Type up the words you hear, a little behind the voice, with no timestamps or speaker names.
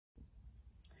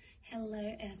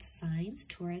Hello Earth signs,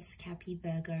 Taurus, Capi,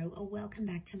 Virgo. Welcome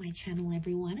back to my channel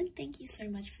everyone, and thank you so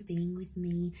much for being with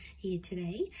me here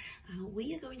today.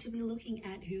 We are going to be looking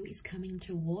at who is coming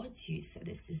towards you. So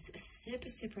this is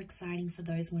super exciting for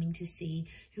those wanting to see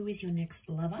who is your next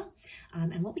lover,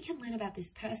 and what we can learn about this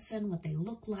person, what they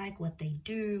look like, what they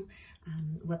do,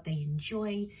 what they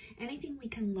enjoy, anything we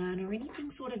can learn or anything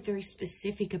sort of very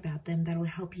specific about them that'll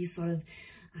help you sort of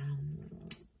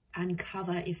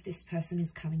uncover if this person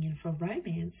is coming in for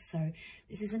romance. So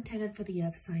this is intended for the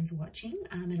earth signs watching,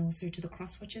 and also to the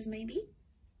cross watchers maybe.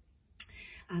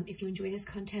 If you enjoy this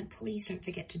content, please don't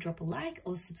forget to drop a like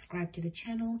or subscribe to the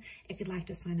channel. If you'd like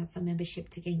to sign up for membership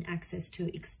to gain access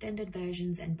to extended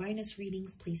versions and bonus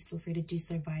readings, please feel free to do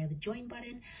so via the join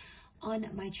button on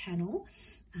my channel.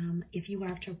 If you are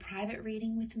after a private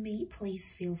reading with me, please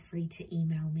feel free to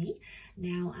email me.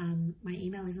 Now, my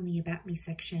email is in the About Me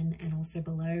section and also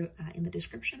below in the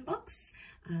description box.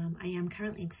 I am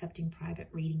currently accepting private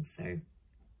readings, so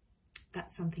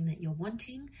that's something that you're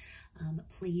wanting,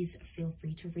 please feel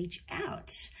free to reach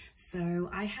out. So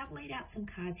I have laid out some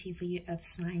cards here for you earth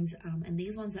signs, and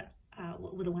these ones that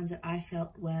were the ones that I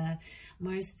felt were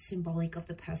most symbolic of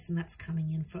the person that's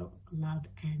coming in for love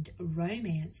and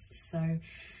romance. So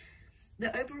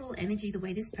the overall energy, the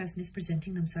way this person is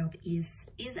presenting themselves is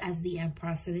as the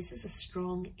Emperor. So this is a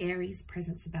strong Aries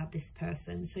presence about this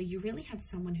person. So you really have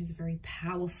someone who's a very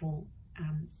powerful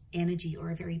energy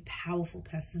or a very powerful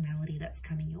personality that's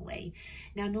coming your way.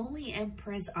 Now, normally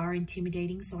emperors are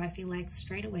intimidating, so I feel like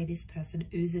straight away this person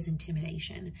oozes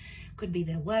intimidation. Could be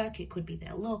their work, it could be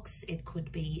their looks, it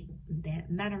could be their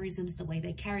mannerisms, the way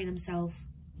they carry themselves.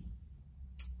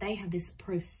 They have this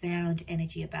profound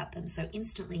energy about them. So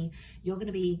instantly you're going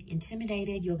to be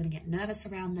intimidated. You're going to get nervous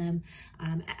around them.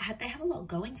 They have a lot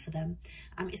going for them,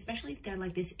 especially if they're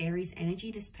like this Aries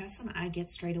energy. This person I get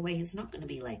straight away is not going to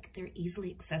be like they're easily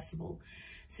accessible.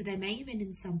 So they may even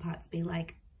in some parts be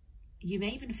like, you may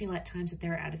even feel at times that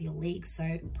they're out of your league.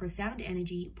 So profound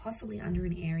energy, possibly under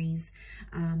an Aries.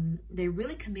 They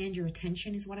really command your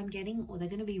attention is what I'm getting, or they're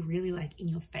going to be really like in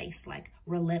your face, like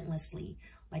relentlessly,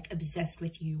 like obsessed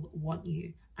with you, want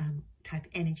you type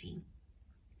energy.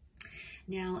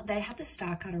 Now, they have the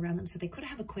star card around them, so they could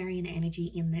have Aquarian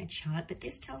energy in their chart, but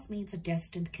this tells me it's a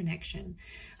destined connection.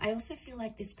 I also feel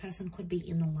like this person could be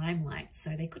in the limelight,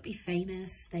 so they could be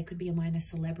famous, they could be a minor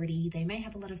celebrity, they may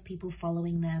have a lot of people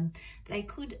following them, they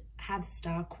could have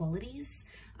star qualities,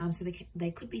 so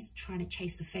they could be trying to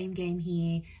chase the fame game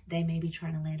here, they may be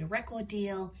trying to land a record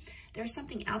deal. There is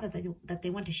something out that they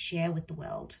want to share with the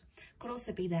world. Could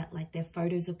also be that like their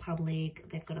photos are public,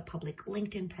 they've got a public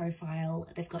LinkedIn profile,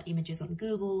 they've got images on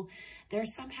Google, they're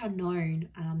somehow known.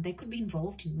 They could be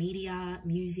involved in media,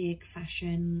 music,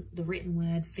 fashion, the written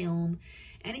word, film,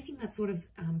 anything that sort of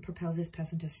propels this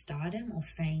person to stardom or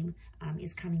fame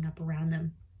is coming up around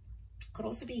them. Could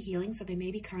also be healing, so they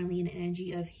may be currently in an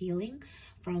energy of healing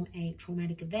from a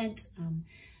traumatic event,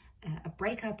 a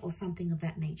breakup or something of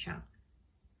that nature.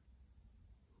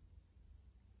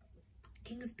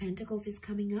 King of Pentacles is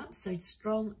coming up, so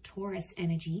strong Taurus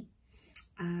energy.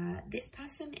 This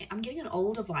person, I'm getting an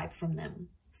older vibe from them.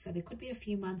 So there could be a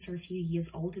few months or a few years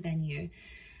older than you.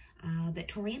 But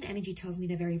Taurian energy tells me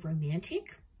they're very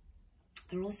romantic.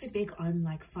 They're also big on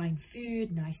like fine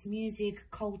food, nice music,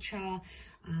 culture.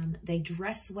 They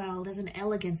dress well. There's an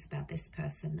elegance about this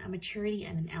person, a maturity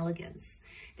and an elegance.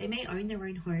 They may own their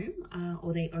own home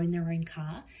or they own their own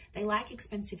car. They like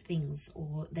expensive things,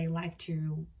 or they like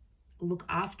to look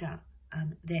after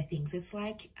their things. It's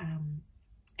like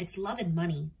it's love and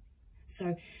money.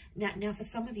 So now for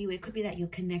some of you, it could be that you're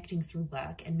connecting through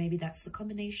work, and maybe that's the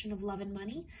combination of love and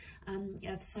money,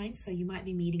 earth signs. So you might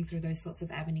be meeting through those sorts of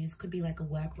avenues. Could be like a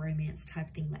work romance type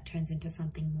thing that turns into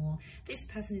something more. This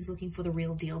person is looking for the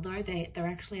real deal though. They're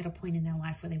actually at a point in their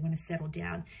life where they want to settle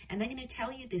down, and they're going to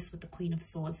tell you this with the Queen of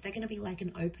Swords. They're going to be like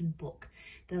an open book.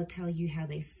 They'll tell you how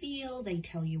they feel. They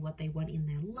tell you what they want in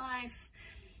their life.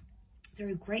 They're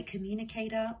a great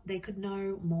communicator. They could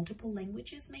know multiple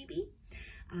languages maybe.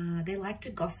 They like to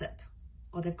gossip,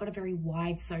 or they've got a very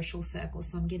wide social circle.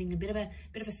 So I'm getting a bit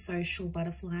of a social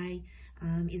butterfly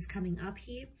is coming up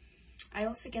here. I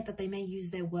also get that they may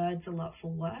use their words a lot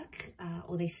for work,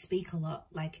 or they speak a lot,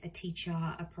 like a teacher,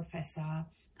 a professor,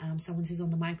 someone who's on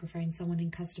the microphone, someone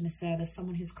in customer service,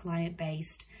 someone who's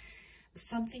client-based.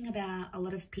 Something about a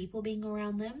lot of people being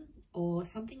around them, or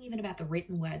something even about the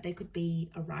written word. They could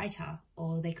be a writer,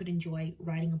 or they could enjoy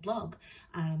writing a blog,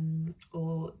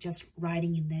 or just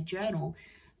writing in their journal.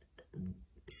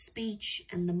 Speech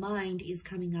and the mind is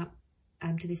coming up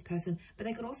to this person, but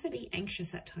they could also be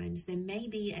anxious at times. There may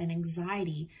be an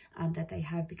anxiety that they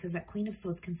have, because that Queen of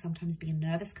Swords can sometimes be a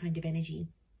nervous kind of energy.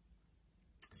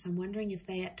 So I'm wondering if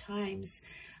they at times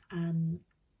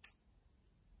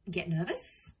get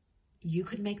nervous. You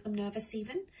could make them nervous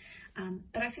even.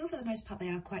 But I feel for the most part they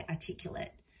are quite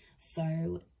articulate.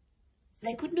 So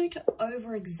they could know to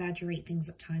over-exaggerate things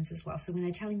at times as well. So when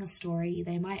they're telling a story,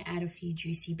 they might add a few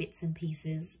juicy bits and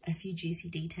pieces, a few juicy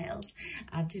details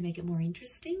to make it more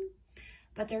interesting.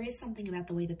 But there is something about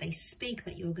the way that they speak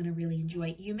that you're going to really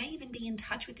enjoy. You may even be in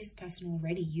touch with this person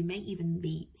already. You may even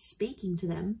be speaking to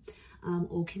them,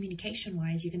 or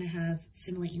communication-wise, you're going to have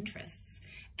similar interests,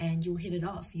 and you'll hit it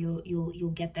off.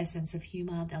 You'll get their sense of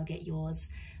humor. They'll get yours.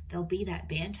 There'll be that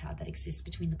banter that exists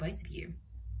between the both of you.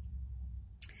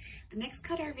 The next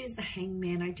card over is the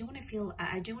Hangman. I do want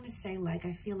to say, like,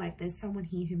 I feel like there's someone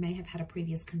here who may have had a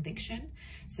previous conviction.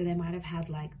 So they might have had,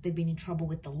 like, they've been in trouble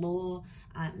with the law.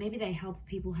 Maybe they help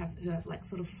people who have like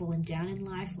sort of fallen down in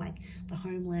life, like the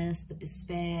homeless, the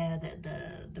despair,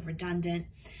 the redundant.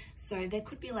 So there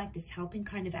could be like this helping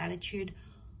kind of attitude,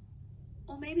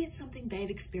 or maybe it's something they've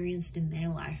experienced in their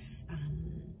life.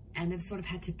 And they've sort of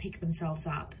had to pick themselves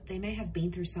up. They may have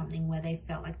been through something where they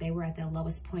felt like they were at their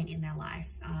lowest point in their life.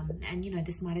 And, you know,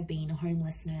 this might have been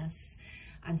homelessness,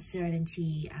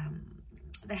 uncertainty.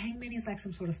 The Hangman is like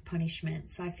some sort of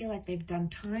punishment. So I feel like they've done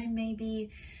time maybe,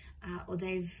 or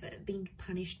they've been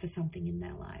punished for something in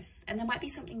their life. And there might be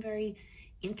something very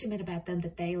intimate about them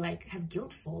that they like have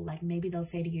guilt for. Like maybe they'll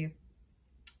say to you,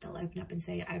 they'll open up and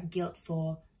say, I have guilt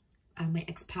for my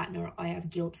ex-partner, or I have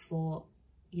guilt for,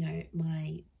 you know,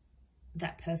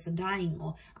 that person dying,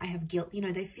 or I have guilt. You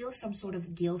know, they feel some sort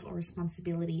of guilt or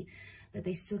responsibility that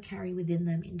they still carry within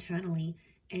them internally.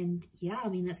 And yeah, I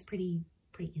mean, that's pretty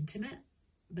intimate,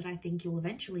 but I think you'll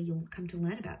come to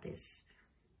learn about this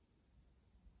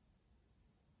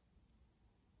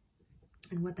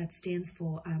and what that stands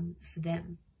for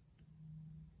them.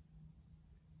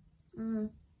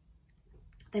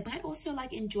 They might also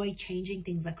like enjoy changing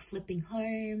things, like flipping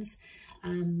homes,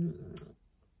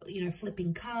 you know,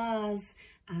 flipping cars,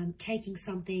 taking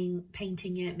something,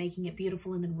 painting it, making it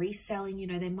beautiful, and then reselling. You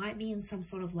know, they might be in some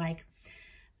sort of like,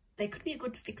 they could be a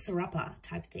good fixer-upper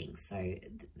type thing. So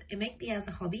it may be as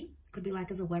a hobby, could be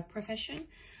like as a work profession,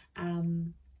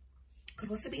 could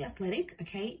also be athletic,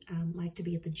 okay, like to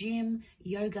be at the gym,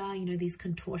 yoga, you know, these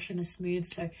contortionist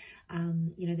moves. So,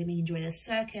 you know, they may enjoy the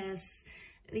circus.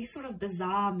 These sort of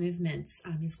bizarre movements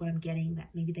is what I'm getting that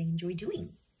maybe they enjoy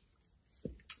doing.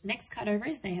 Next card over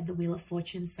is they have the Wheel of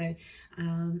Fortune. So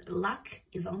luck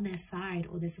is on their side,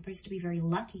 or they're supposed to be very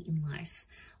lucky in life.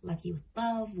 Lucky with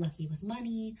love, lucky with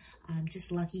money,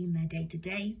 just lucky in their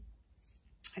day-to-day.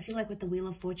 I feel like with the Wheel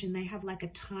of Fortune, they have like a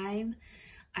time.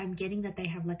 I'm getting that they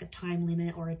have like a time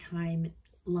limit or a time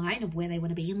line of where they want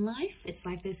to be in life. It's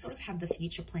like they sort of have the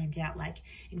future planned out, like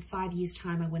in 5 years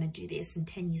time I want to do this, in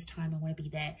 10 years time I want to be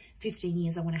there, 15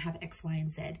 years I want to have X, Y,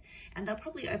 and Z. And they'll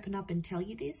probably open up and tell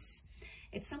you this.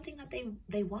 It's something that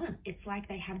they want. It's like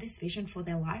they have this vision for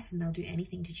their life and they'll do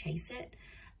anything to chase it.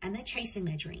 And they're chasing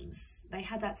their dreams. They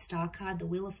had that star card, the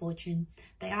Wheel of Fortune.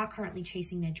 They are currently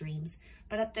chasing their dreams,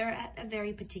 but they're at a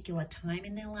very particular time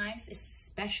in their life,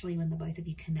 especially when the both of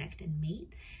you connect and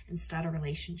meet and start a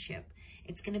relationship.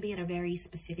 It's going to be at a very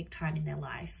specific time in their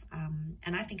life.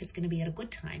 And I think it's going to be at a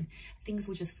good time. Things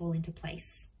will just fall into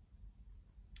place.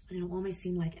 And it'll almost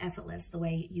seem like effortless the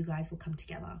way you guys will come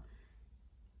together.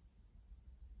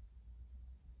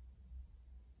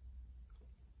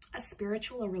 A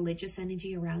spiritual or religious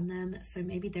energy around them. So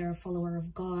maybe they're a follower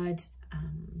of God,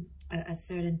 a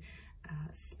certain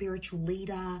spiritual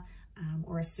leader,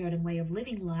 or a certain way of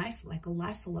living life, like a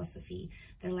life philosophy.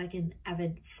 They're like an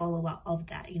avid follower of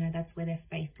that. You know, that's where their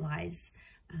faith lies,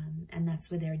 and that's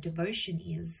where their devotion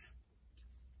is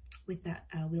with that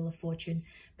Wheel of Fortune.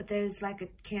 But there's like a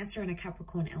Cancer and a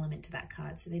Capricorn element to that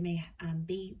card. So they may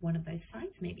be one of those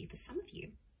signs maybe for some of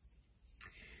you.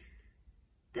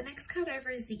 The next card over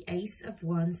is the Ace of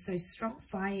Wands. So strong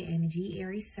fire energy,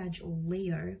 Aries, Sag, or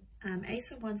Leo. Ace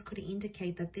of Wands could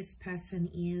indicate that this person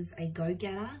is a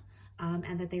go-getter,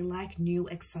 and that they like new,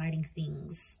 exciting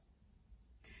things.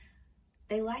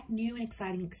 They like new and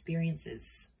exciting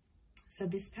experiences. So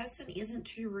this person isn't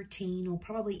too routine, or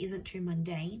probably isn't too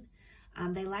mundane.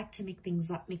 They like to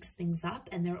mix things up,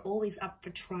 and they're always up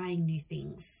for trying new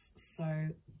things.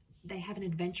 So they have an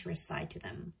adventurous side to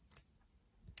them.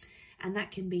 And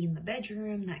that can be in the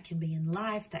bedroom, that can be in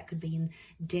life, that could be in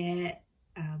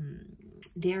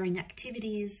daring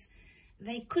activities.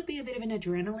 They could be a bit of an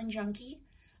adrenaline junkie,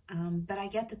 but I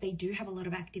get that they do have a lot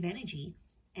of active energy.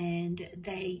 and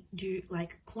they do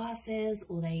like classes,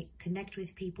 or they connect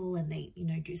with people and they, you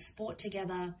know, do sport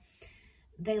together.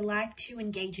 They like to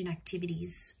engage in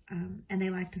activities and they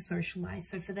like to socialize.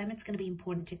 So for them, it's going to be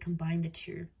important to combine the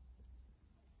two.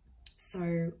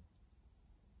 So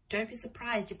don't be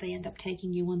surprised if they end up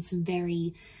taking you on some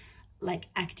very like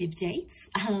active dates,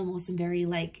 or some very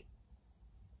like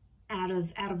out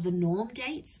of the norm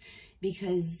dates,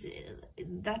 because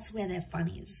that's where their fun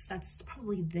is. That's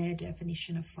probably their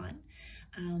definition of fun.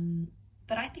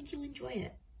 But I think you'll enjoy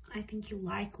it. I think you'll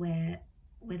like where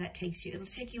that takes you. It'll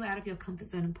take you out of your comfort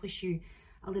zone and push you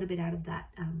a little bit out of that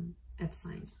earth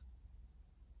signs.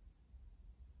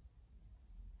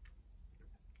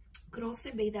 Could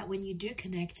also be that when you do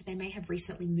connect, they may have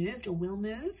recently moved or will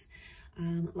move,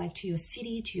 like to your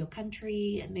city, to your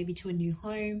country, maybe to a new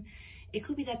home. It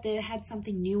could be that they had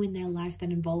something new in their life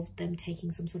that involved them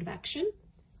taking some sort of action.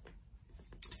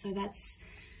 So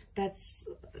that's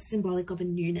symbolic of a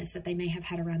newness that they may have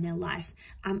had around their life.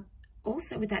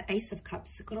 Also with that Ace of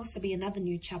Cups, it could also be another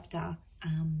new chapter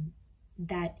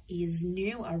that is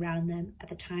new around them at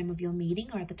the time of your meeting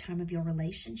or at the time of your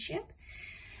relationship.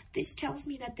 This tells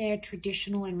me that they're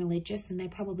traditional and religious, and they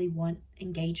probably want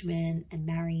engagement and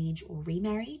marriage or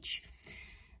remarriage.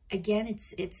 Again,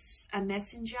 it's a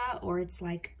messenger, or it's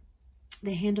like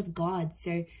the hand of God.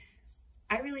 So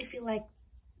I really feel like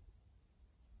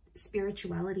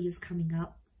spirituality is coming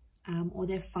up, or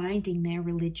they're finding their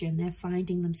religion. They're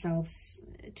finding themselves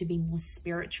to be more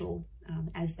spiritual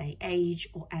as they age,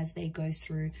 or as they go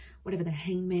through whatever the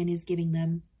hangman is giving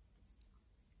them.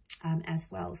 As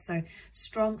well. So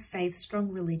strong faith, strong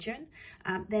religion.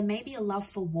 There may be a love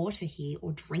for water here,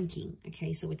 or drinking.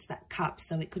 Okay, so it's that cup.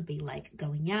 So it could be like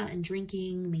going out and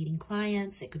drinking, meeting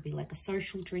clients. It could be like a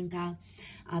social drinker.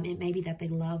 It may be that they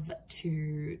love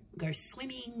to go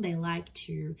swimming. They like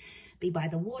to be by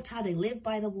the water. They live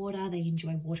by the water. They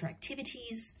enjoy water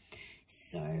activities.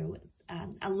 So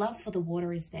a love for the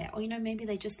water is there. Or, you know, maybe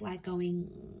they just like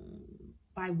going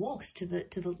by walks to the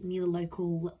near the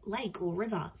local lake or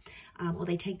river, or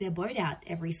they take their boat out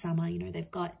every summer. You know,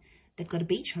 they've got a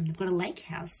beach home, they've got a lake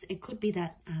house. It could be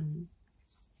that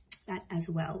that as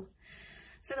well.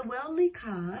 So the world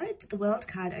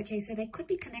card, okay, so they could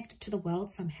be connected to the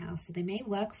world somehow. So they may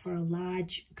work for a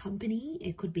large company.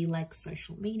 It could be like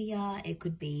social media. It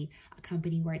could be a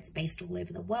company where it's based all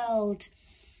over the world.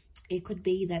 It could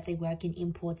be that they work in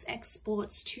imports,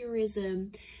 exports,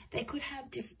 tourism. They could have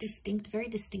very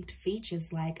distinct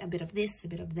features, like a bit of this, a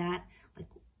bit of that, like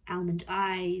almond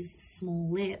eyes, small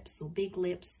lips or big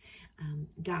lips,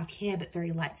 dark hair but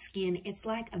very light skin. It's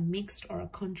like a mixed or a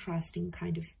contrasting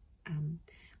kind of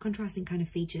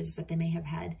features that they may have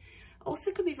had.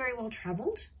 Also could be very well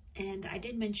traveled, and I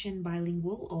did mention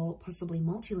bilingual or possibly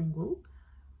multilingual.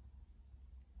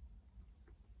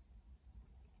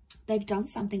 They've done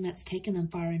something that's taken them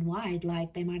far and wide,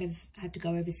 like they might have had to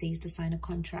go overseas to sign a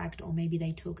contract, or maybe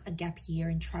they took a gap year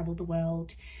and traveled the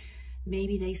world.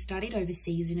 Maybe they studied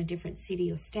overseas in a different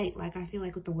city or state. Like I feel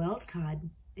like with the world card,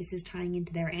 this is tying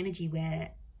into their energy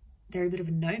where they're a bit of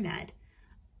a nomad.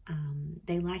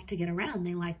 They like to get around.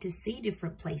 They like to see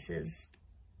different places.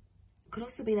 Could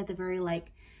also be that they're very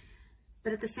like,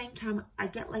 but at the same time, I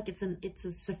get like it's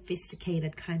a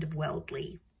sophisticated kind of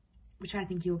worldly, which I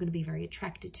think you're going to be very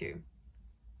attracted to.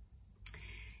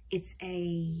 It's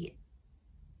a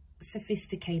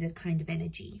sophisticated kind of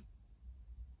energy.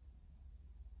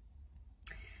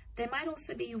 They might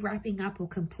also be wrapping up or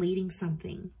completing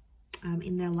something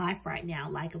in their life right now,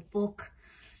 like a book,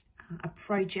 a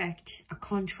project, a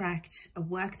contract, a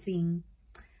work thing,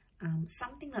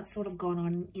 something that's sort of gone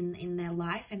on in their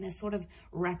life, and they're sort of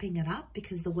wrapping it up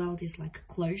because the world is like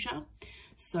a closure.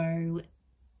 So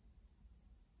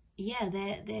yeah,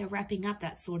 they're wrapping up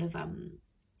that sort of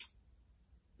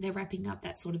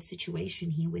situation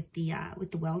here with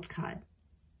the world card.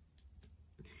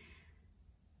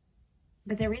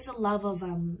 But there is a love of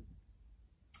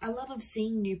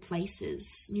seeing new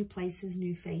places, new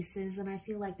faces, and I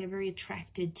feel like they're very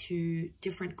attracted to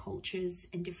different cultures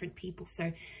and different people.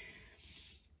 So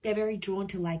they're very drawn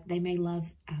to, like, they may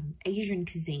love Asian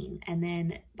cuisine,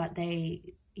 but they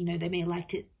may like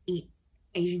to eat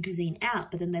Asian cuisine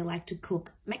out, but then they like to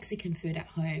cook Mexican food at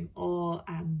home, or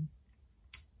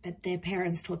but their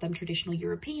parents taught them traditional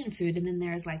European food, and then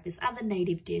there's like this other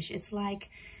native dish. It's like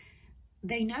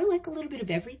they know like a little bit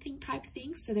of everything type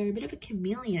thing, so they're a bit of a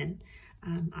chameleon,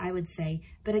 I would say.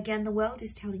 But again, the world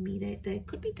is telling me that they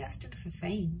could be destined for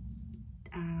fame.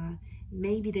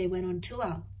 Maybe they went on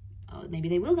tour, or maybe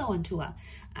they will go on tour.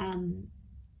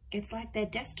 It's like they're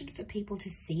destined for people to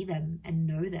see them and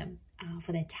know them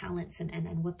for their talents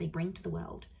and what they bring to the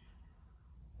world.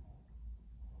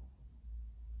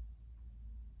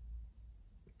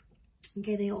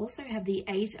 Okay, they also have the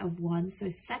Eight of Wands, so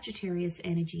Sagittarius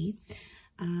energy.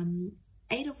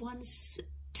 Eight of Wands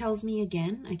tells me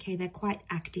again, okay, they're quite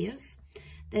active.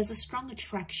 There's a strong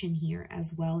attraction here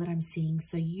as well that I'm seeing.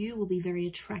 So you will be very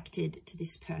attracted to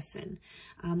this person.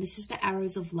 This is the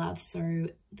arrows of love. So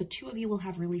the two of you will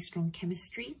have really strong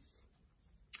chemistry.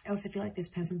 I also feel like this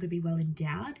person could be well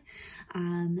endowed.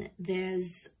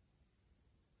 There's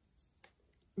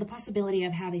the possibility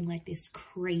of having like this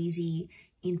crazy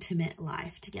intimate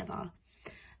life together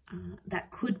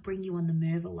that could bring you on the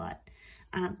move a lot.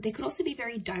 They could also be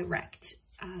very direct.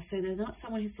 So they're not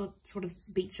someone who sort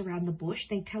of beats around the bush.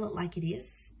 They tell it like it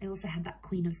is. They also have that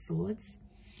Queen of Swords.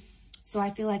 So I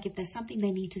feel like if there's something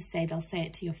they need to say, they'll say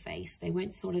it to your face. They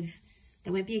won't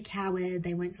be a coward.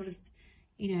 They won't sort of,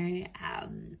 you know,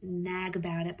 nag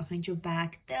about it behind your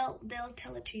back. They'll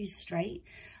tell it to you straight.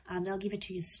 They'll give it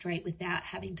to you straight without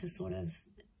having to sort of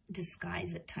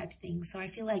disguise it type thing. So I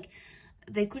feel like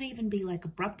they could even be like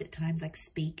abrupt at times, like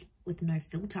speak with no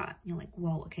filter. You're like,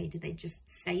 whoa, okay, did they just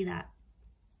say that?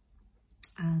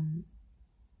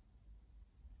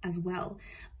 As well.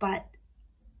 But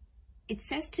it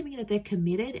says to me that they're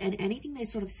committed, and anything they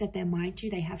sort of set their mind to,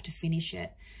 they have to finish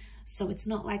it. So it's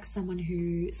not like someone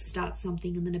who starts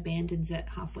something and then abandons it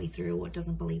halfway through or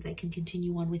doesn't believe they can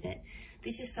continue on with it.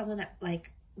 This is someone that,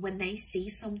 like, when they see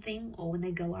something or when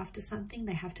they go after something,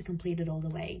 they have to complete it all the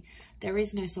way. There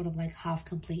is no sort of like half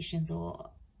completions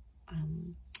or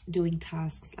doing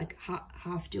tasks, like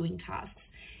half doing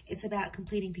tasks. It's about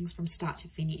completing things from start to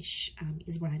finish,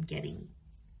 is what I'm getting.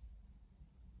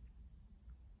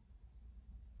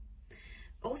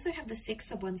 Also have the Six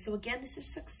of Wands. So again, this is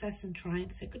success and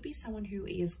triumph. So it could be someone who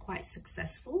is quite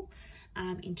successful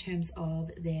in terms of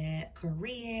their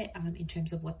career, in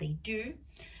terms of what they do.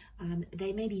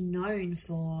 They may be known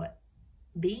for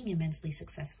being immensely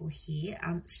successful here.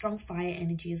 Strong fire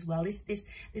energy as well.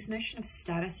 This notion of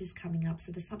status is coming up.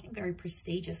 So there's something very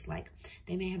prestigious, like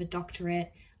they may have a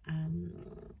doctorate,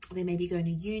 they may be going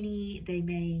to uni, they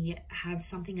may have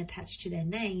something attached to their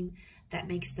name that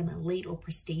makes them elite or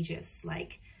prestigious,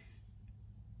 like,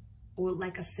 or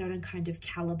like a certain kind of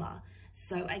caliber.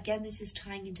 So again, this is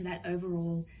tying into that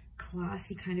overall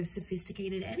classy kind of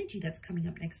sophisticated energy that's coming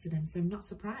up next to them. So I'm not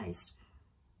surprised.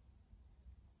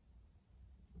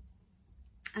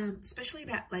 Especially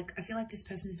about, like, I feel like this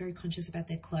person is very conscious about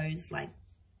their clothes. Like,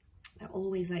 they're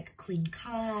always like clean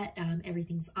cut,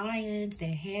 everything's ironed,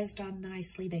 their hair's done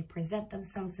nicely, they present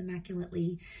themselves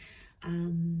immaculately.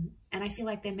 And I feel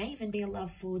like there may even be a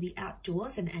love for the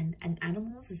outdoors and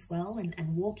animals as well,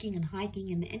 and walking and hiking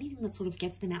and anything that sort of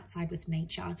gets them outside with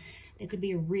nature. There could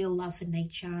be a real love for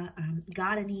nature,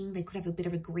 gardening. They could have a bit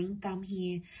of a green thumb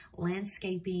here,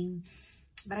 landscaping.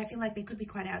 But I feel like they could be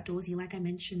quite outdoorsy, like I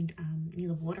mentioned, near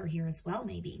the water here as well,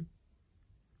 maybe.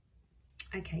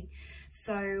 Okay,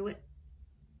 so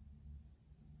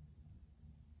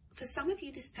for some of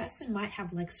you, this person might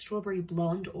have like strawberry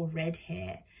blonde or red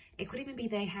hair. It could even be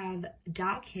they have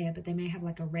dark hair, but they may have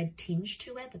like a red tinge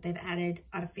to it that they've added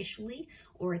artificially,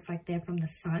 or it's like they're from the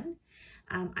sun.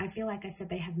 I feel like I said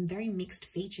they have very mixed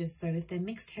features. So if they're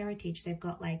mixed heritage, they've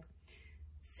got like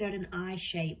certain eye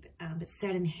shape, but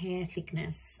certain hair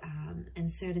thickness, and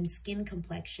certain skin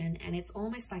complexion, and it's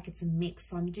almost like it's a mix.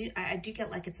 So I do get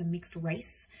like it's a mixed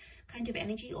race kind of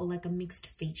energy, or like a mixed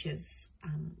features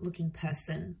looking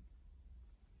person.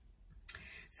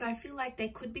 So I feel like they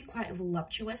could be quite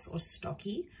voluptuous or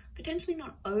stocky, potentially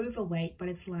not overweight, but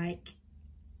it's like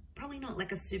probably not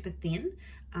like a super thin.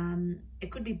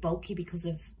 It could be bulky because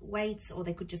of weights, or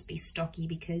they could just be stocky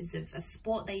because of a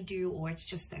sport they do, or it's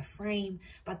just their frame,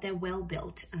 but they're well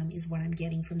built, is what I'm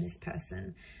getting from this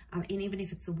person. And even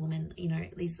if it's a woman, you know,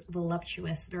 these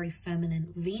voluptuous, very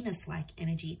feminine, Venus-like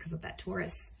energy because of that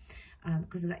Taurus,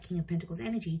 because of that King of Pentacles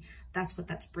energy, that's what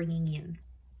that's bringing in.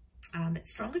 It's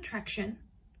strong attraction.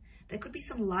 There could be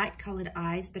some light colored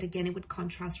eyes, but again, it would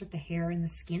contrast with the hair and the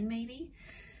skin maybe.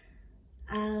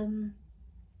 I'm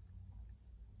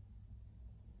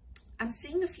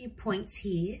seeing a few points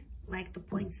here, like the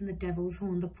points in the devil's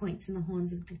horn, the points in the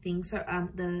horns of the thing. So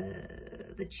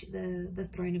the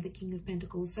throne of the King of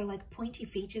Pentacles. So like pointy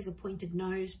features, a pointed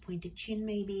nose, pointed chin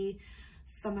maybe.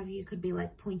 Some of you could be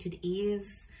like pointed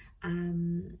ears,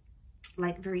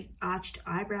 like very arched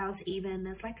eyebrows even.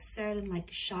 There's like certain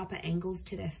like sharper angles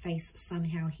to their face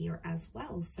somehow here as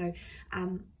well. So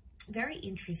very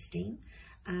interesting.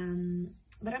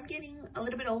 But I'm getting a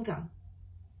little bit older.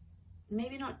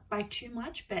 maybe not by too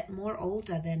much, but more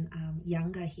older than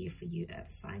younger here for you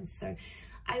earth signs. So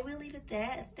I will leave it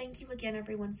there. Thank you again,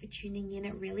 everyone, for tuning in.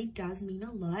 It really does mean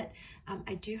a lot.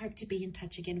 I do hope to be in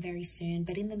touch again very soon.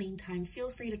 But in the meantime,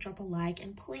 feel free to drop a like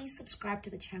and please subscribe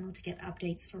to the channel to get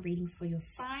updates for readings for your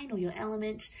sign or your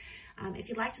element. If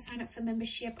you'd like to sign up for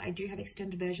membership, I do have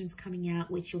extended versions coming out,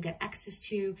 which you'll get access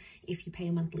to if you pay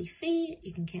a monthly fee.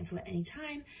 You can cancel at any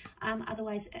time.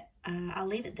 Otherwise, I'll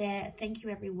leave it there. Thank you,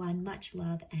 everyone. Much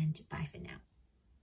love and bye for now.